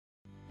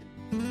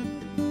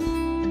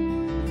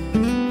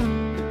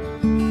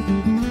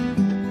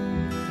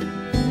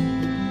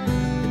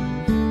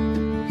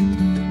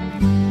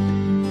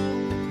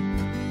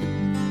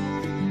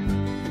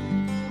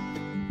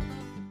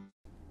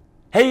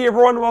Hey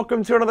everyone,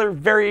 welcome to another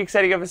very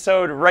exciting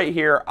episode right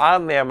here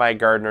on the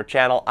MIgardener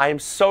channel. I'm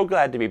so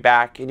glad to be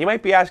back, and you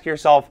might be asking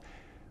yourself,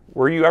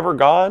 were you ever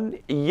gone?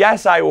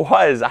 Yes, I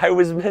was. I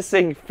was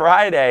missing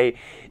Friday.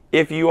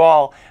 If you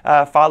all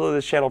follow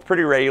this channel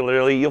pretty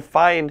regularly, you'll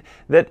find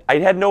that I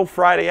had no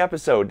Friday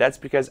episode. That's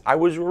because I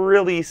was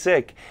really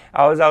sick.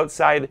 I was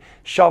outside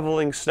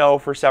shoveling snow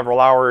for several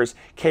hours,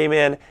 came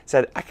in,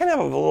 said, I kind of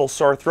have a little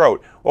sore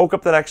throat. Woke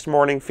up the next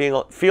morning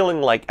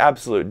feeling like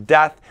absolute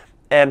death.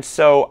 And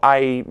so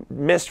I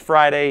missed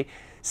Friday.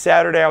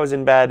 Saturday I was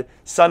in bed.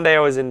 Sunday I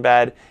was in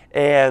bed.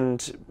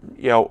 And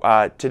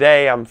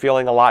today I'm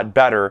feeling a lot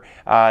better.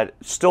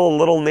 Still a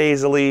little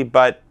nasally,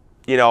 but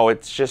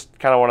it's just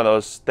kind of one of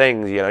those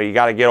things. You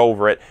got to get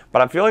over it.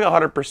 But I'm feeling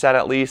 100%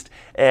 at least,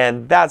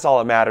 and that's all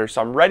that matters.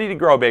 So I'm ready to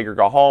grow big or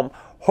go home.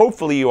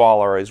 Hopefully you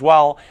all are as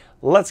well.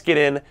 Let's get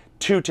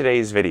into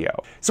today's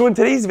video. So in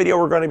today's video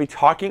we're going to be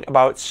talking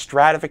about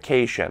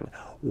stratification.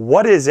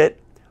 What is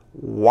it?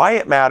 Why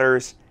it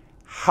matters?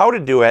 How to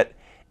do it,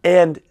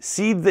 and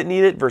seeds that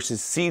need it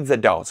versus seeds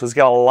that don't. So we've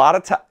got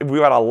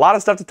a lot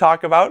of stuff to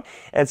talk about,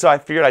 and so I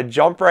figured I'd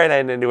jump right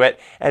into it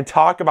and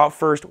talk about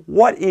first,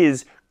 what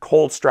is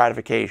cold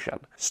stratification?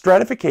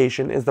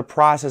 Stratification is the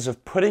process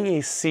of putting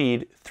a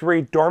seed through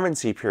a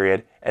dormancy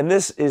period, and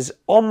this is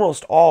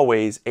almost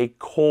always a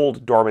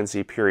cold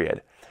dormancy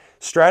period.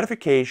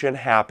 Stratification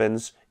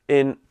happens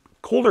in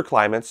colder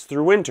climates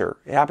through winter.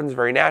 It happens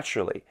very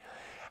naturally.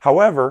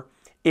 However,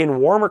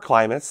 in warmer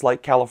climates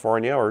like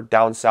California or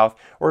down south,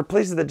 or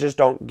places that just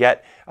don't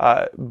get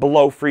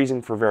below freezing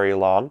for very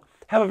long,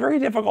 have a very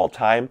difficult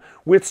time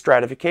with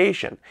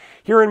stratification.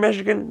 Here in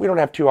Michigan, we don't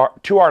have too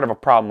hard of a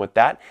problem with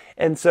that,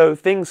 and so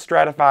things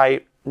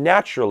stratify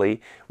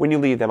naturally when you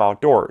leave them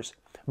outdoors.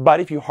 But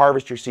if you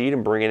harvest your seed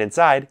and bring it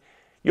inside,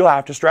 you'll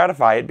have to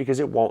stratify it because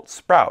it won't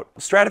sprout.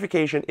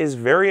 Stratification is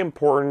very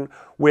important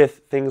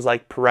with things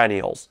like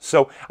perennials.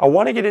 So I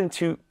want to get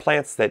into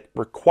plants that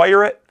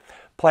require it,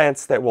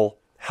 plants that will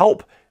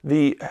help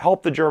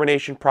the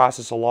germination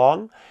process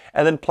along,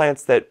 and then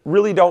plants that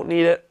really don't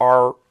need it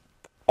are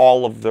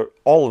all of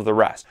the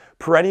rest.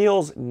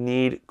 Perennials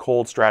need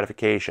cold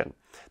stratification.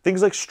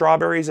 Things like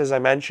strawberries, as I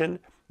mentioned,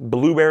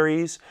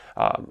 blueberries,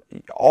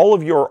 all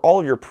of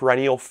your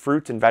perennial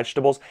fruits and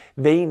vegetables,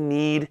 they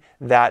need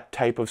that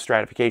type of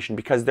stratification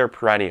because they're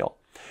perennial.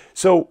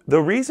 So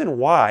the reason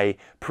why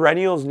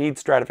perennials need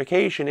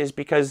stratification is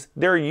because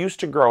they're used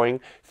to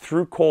growing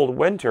through cold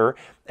winter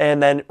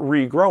and then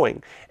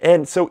regrowing.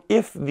 And so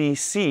if the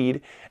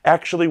seed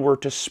actually were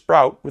to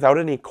sprout without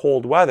any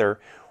cold weather,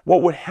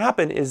 what would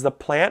happen is the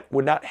plant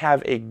would not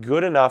have a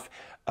good enough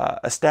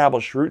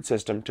established root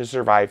system to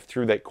survive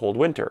through that cold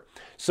winter.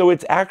 So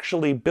it's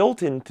actually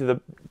built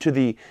into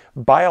the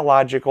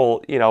biological,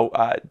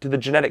 to the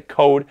genetic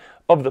code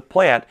of the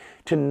plant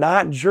to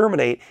not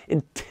germinate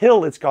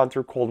until it's gone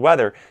through cold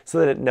weather, so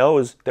that it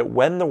knows that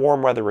when the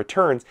warm weather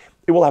returns,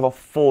 it will have a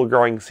full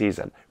growing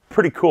season.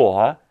 Pretty cool,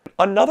 huh?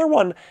 Another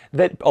one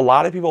that a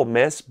lot of people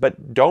miss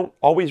but don't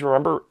always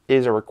remember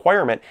is a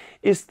requirement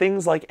is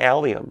things like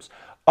alliums,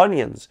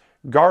 onions,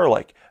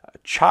 garlic,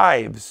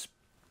 chives,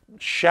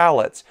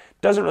 shallots.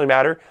 Doesn't really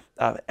matter.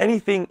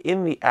 Anything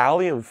in the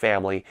allium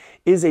family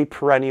is a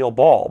perennial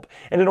bulb.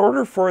 And in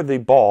order for the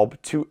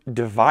bulb to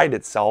divide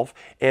itself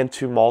and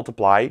to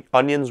multiply,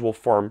 onions will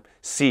form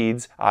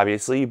seeds,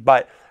 obviously,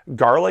 but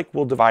garlic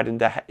will divide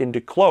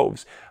into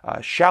cloves.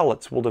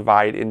 Shallots will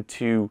divide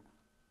into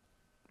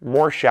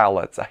more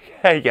shallots,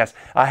 I guess,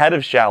 ahead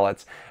of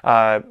shallots.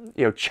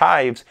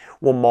 Chives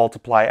will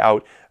multiply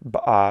out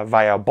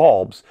via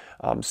bulbs.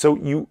 So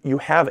you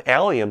have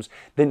alliums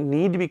that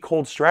need to be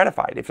cold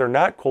stratified. If they're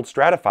not cold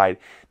stratified,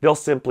 they'll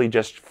simply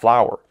just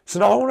flower. So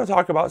now I want to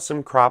talk about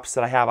some crops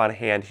that I have on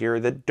hand here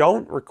that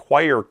don't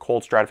require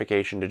cold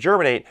stratification to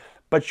germinate,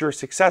 but your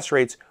success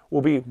rates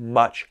will be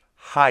much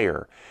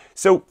higher.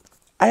 So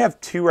I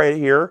have two right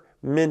here,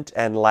 mint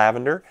and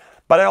lavender.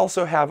 But I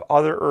also have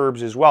other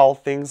herbs as well,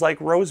 things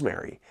like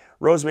rosemary.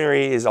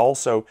 Rosemary is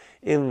also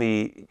in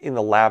the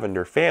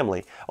lavender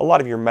family. A lot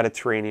of your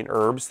Mediterranean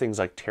herbs, things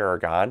like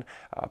tarragon,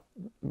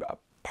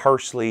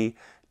 parsley,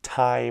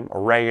 thyme,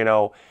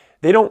 oregano,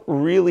 they don't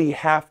really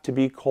have to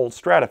be cold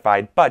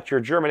stratified, but your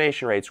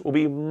germination rates will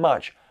be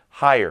much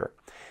higher.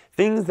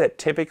 Things that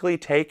typically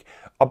take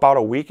about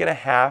a week and a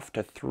half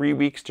to 3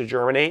 weeks to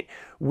germinate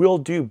will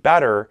do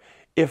better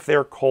if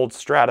they're cold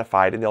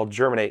stratified, and they'll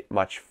germinate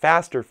much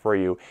faster for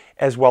you,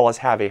 as well as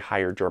have a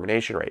higher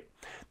germination rate.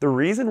 The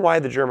reason why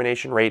the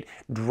germination rate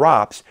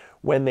drops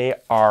when they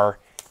are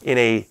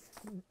in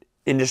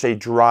just a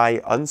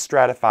dry,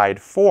 unstratified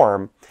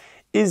form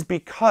is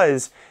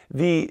because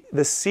the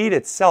seed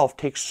itself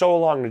takes so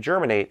long to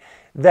germinate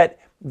that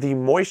the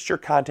moisture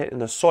content in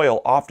the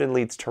soil often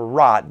leads to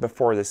rot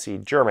before the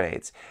seed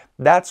germinates.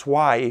 That's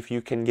why if you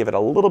can give it a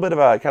little bit of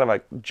a kind of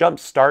a jump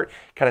start,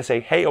 kind of say,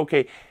 hey,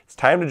 okay, it's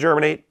time to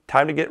germinate,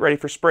 time to get ready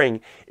for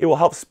spring, it will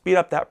help speed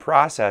up that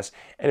process,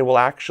 and it will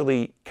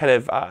actually kind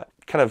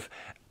of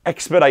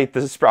expedite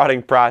the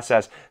sprouting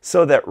process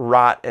so that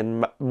rot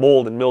and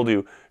mold and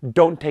mildew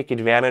don't take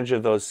advantage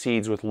of those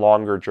seeds with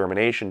longer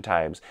germination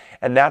times.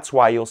 And that's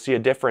why you'll see a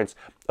difference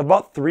of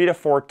about 3 to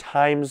 4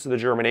 times the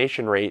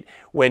germination rate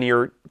when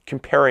you're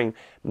comparing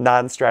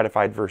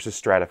non-stratified versus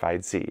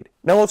stratified seed.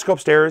 Now let's go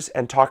upstairs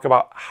and talk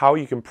about how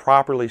you can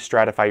properly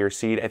stratify your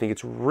seed. I think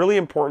it's really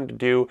important to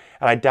do,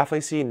 and I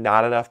definitely see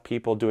not enough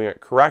people doing it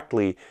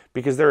correctly,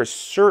 because there is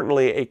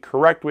certainly a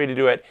correct way to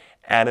do it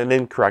and an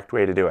incorrect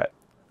way to do it.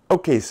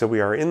 Okay, so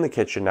we are in the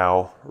kitchen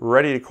now,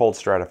 ready to cold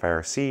stratify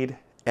our seed,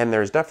 and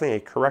there's definitely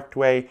a correct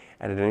way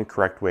and an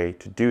incorrect way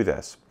to do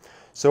this.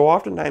 So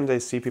oftentimes I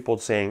see people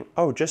saying,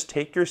 oh, just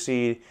take your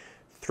seed,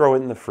 throw it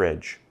in the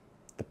fridge.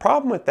 The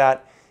problem with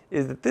that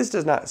is that this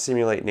does not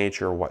simulate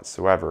nature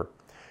whatsoever.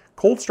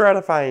 Cold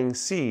stratifying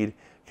seed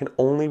can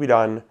only be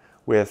done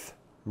with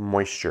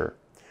moisture.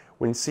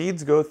 When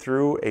seeds go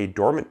through a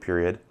dormant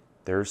period,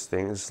 there's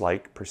things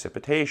like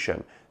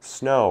precipitation,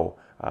 snow.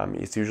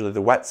 It's usually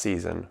the wet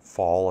season,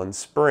 fall and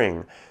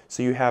spring.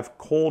 So you have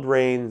cold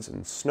rains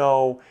and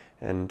snow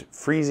and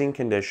freezing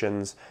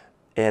conditions,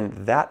 and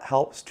that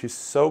helps to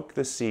soak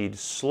the seed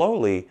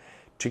slowly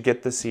to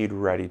get the seed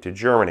ready to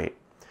germinate.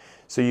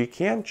 So you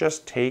can't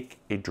just take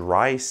a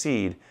dry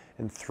seed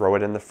and throw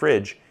it in the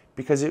fridge,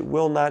 because it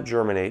will not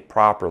germinate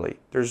properly.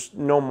 There's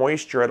no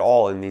moisture at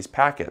all in these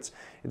packets.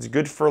 It's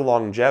good for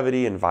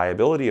longevity and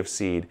viability of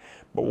seed,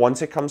 but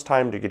once it comes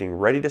time to getting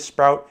ready to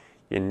sprout,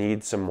 you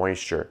need some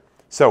moisture.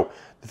 So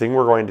the thing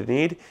we're going to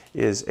need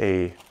is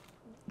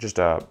just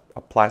a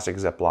plastic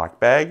Ziploc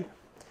bag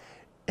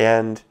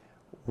and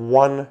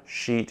 1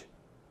 sheet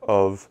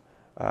of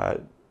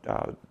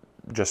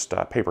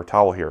paper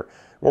towel here.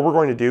 What we're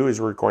going to do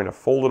is we're going to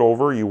fold it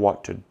over. You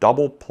want to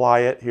double ply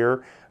it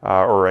here,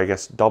 or I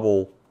guess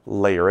double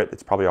layer it.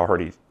 It's probably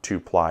already 2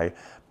 ply,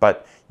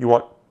 but you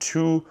want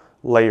 2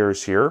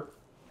 layers here.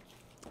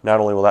 Not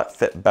only will that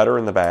fit better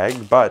in the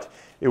bag, but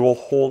it will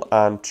hold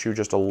on to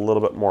just a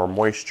little bit more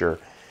moisture,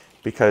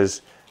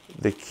 because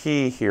the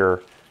key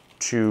here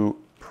to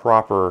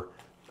proper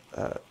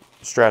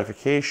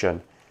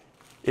stratification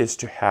is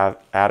to have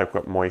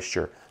adequate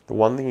moisture. The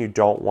one thing you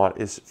don't want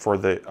is for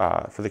the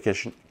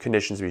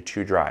conditions to be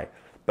too dry,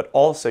 but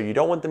also you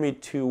don't want them to be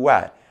too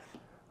wet.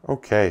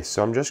 Okay,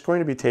 so I'm just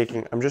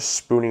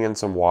spooning in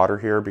some water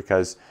here,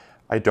 because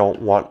I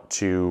don't want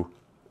to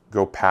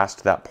go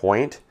past that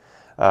point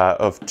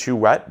of too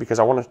wet, because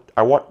I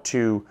want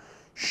to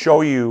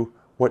show you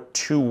what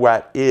too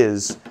wet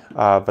is,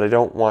 but I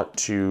don't want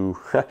to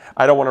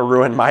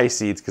ruin my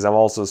seeds, because I'm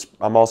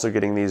also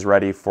getting these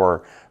ready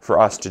for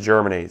us to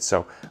germinate.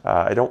 So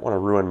I don't want to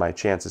ruin my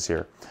chances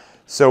here.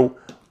 So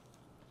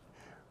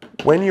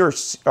when your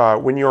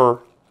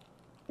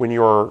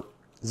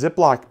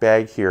Ziploc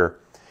bag here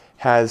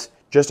has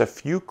just a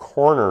few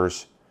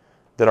corners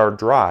that are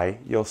dry,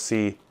 you'll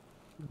see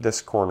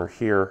this corner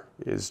here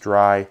is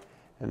dry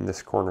and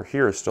this corner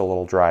here is still a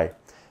little dry.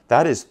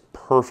 That is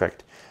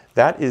perfect.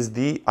 That is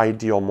the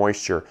ideal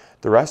moisture.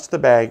 The rest of the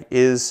bag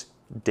is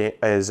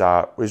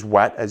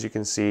wet, as you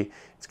can see.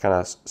 It's kind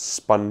of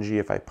spongy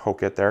if I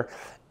poke it there.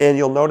 And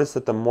you'll notice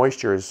that the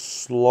moisture is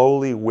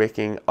slowly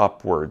wicking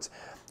upwards.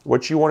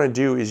 What you want to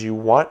do is you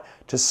want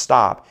to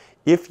stop.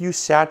 If you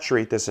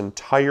saturate this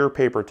entire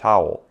paper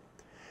towel,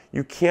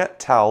 you can't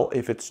tell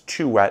if it's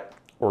too wet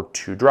or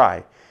too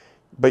dry.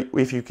 But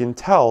if you can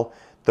tell,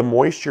 the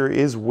moisture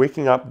is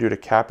wicking up due to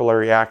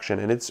capillary action,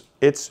 and it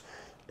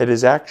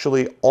is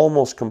actually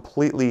almost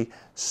completely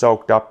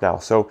soaked up now.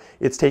 So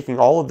it's taking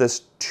all of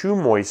this too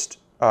moist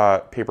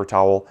paper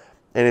towel,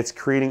 and it's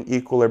creating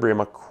equilibrium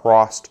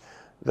across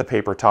the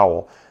paper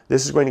towel.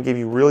 This is going to give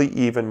you really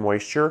even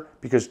moisture,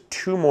 because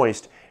too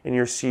moist and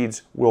your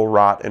seeds will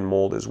rot and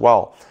mold as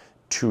well.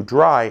 Too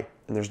dry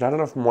and there's not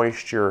enough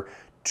moisture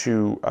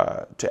to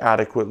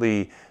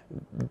adequately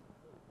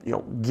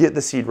get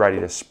the seed ready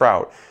to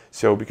sprout.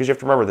 So because you have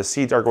to remember, the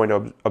seeds are going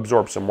to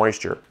absorb some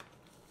moisture.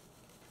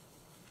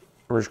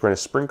 We're just going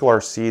to sprinkle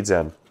our seeds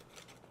in.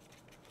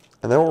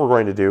 And then what we're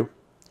going to do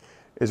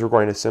is we're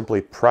going to simply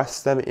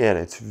press them in.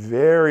 It's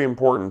very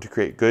important to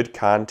create good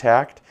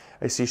contact.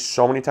 I see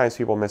so many times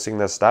people missing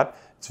this step.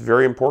 It's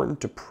very important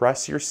to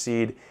press your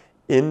seed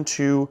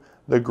into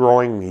the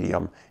growing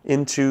medium,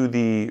 into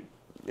the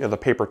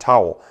paper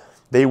towel.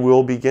 They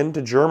will begin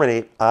to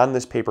germinate on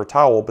this paper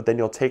towel, but then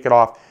you'll take it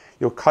off.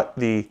 You'll cut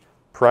the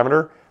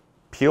perimeter,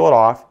 peel it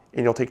off,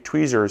 and you'll take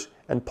tweezers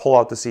and pull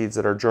out the seeds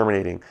that are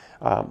germinating.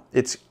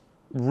 It's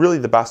really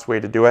the best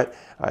way to do it.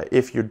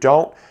 If you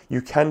don't,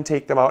 you can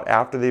take them out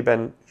after they've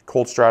been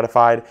cold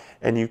stratified,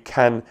 and you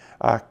can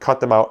cut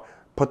them out,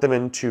 put them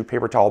into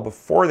paper towel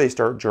before they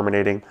start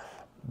germinating.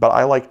 But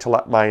I like to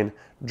let mine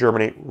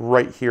germinate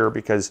right here,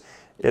 because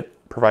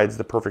it provides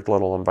the perfect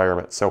little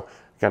environment. So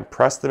again,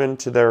 press them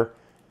into their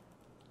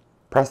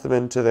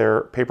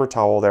paper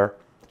towel there,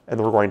 and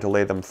then we're going to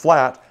lay them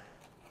flat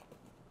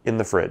in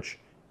the fridge.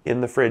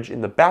 In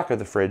the back of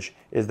the fridge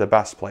is the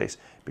best place,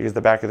 because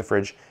the back of the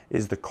fridge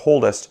is the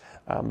coldest,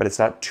 but it's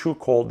not too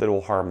cold that it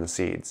will harm the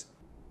seeds.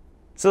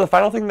 So the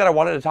final thing that I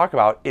wanted to talk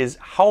about is,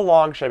 how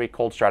long should I be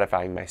cold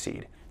stratifying my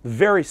seed?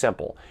 Very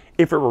simple.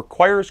 If it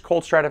requires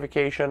cold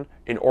stratification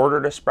in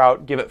order to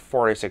sprout, give it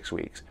 4 to 6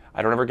 weeks.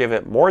 I don't ever give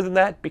it more than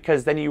that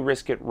because then you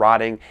risk it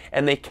rotting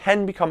and they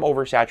can become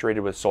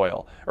oversaturated with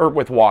soil or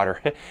with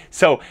water.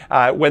 So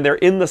when they're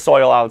in the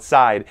soil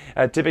outside,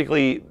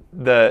 typically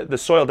the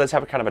soil does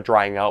have a kind of a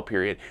drying out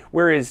period.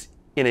 Whereas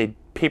in a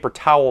paper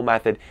towel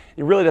method,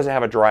 it really doesn't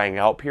have a drying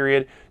out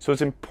period. So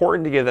it's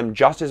important to give them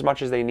just as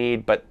much as they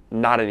need, but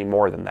not any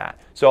more than that.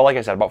 So like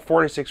I said, about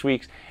 4 to 6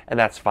 weeks, and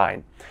that's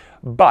fine.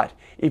 But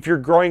if you're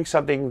growing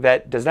something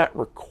that does not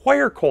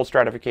require cold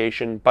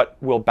stratification but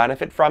will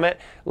benefit from it,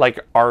 like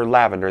our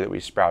lavender that we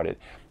sprouted,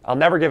 I'll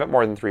never give it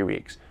more than 3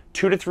 weeks.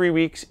 2 to 3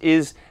 weeks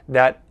is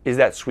that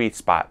sweet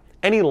spot.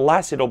 Any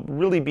less, it'll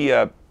really be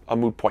a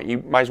moot point.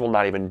 You might as well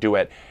not even do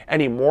it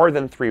any more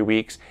than 3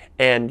 weeks,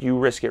 and you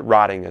risk it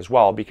rotting as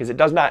well because it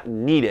does not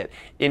need it.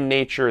 In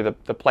nature,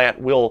 the plant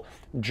will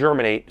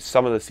germinate.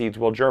 Some of the seeds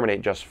will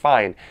germinate just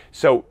fine.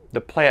 So the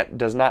plant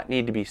does not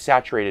need to be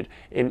saturated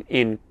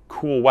in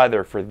cool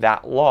weather for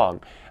that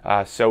long.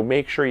 So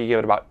make sure you give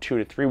it about 2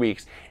 to 3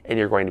 weeks and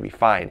you're going to be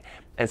fine.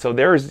 And so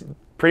there's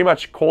pretty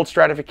much cold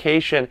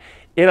stratification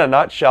in a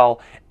nutshell,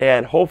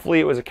 and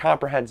hopefully it was a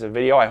comprehensive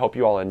video. I hope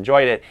you all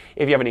enjoyed it.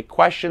 If you have any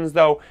questions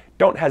though,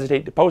 don't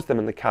hesitate to post them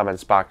in the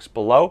comments box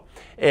below.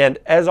 And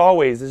as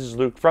always, this is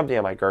Luke from the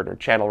MIgardener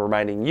channel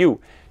reminding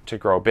you to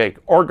grow big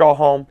or go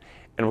home,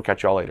 and we'll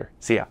catch you all later.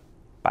 See ya.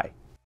 Bye.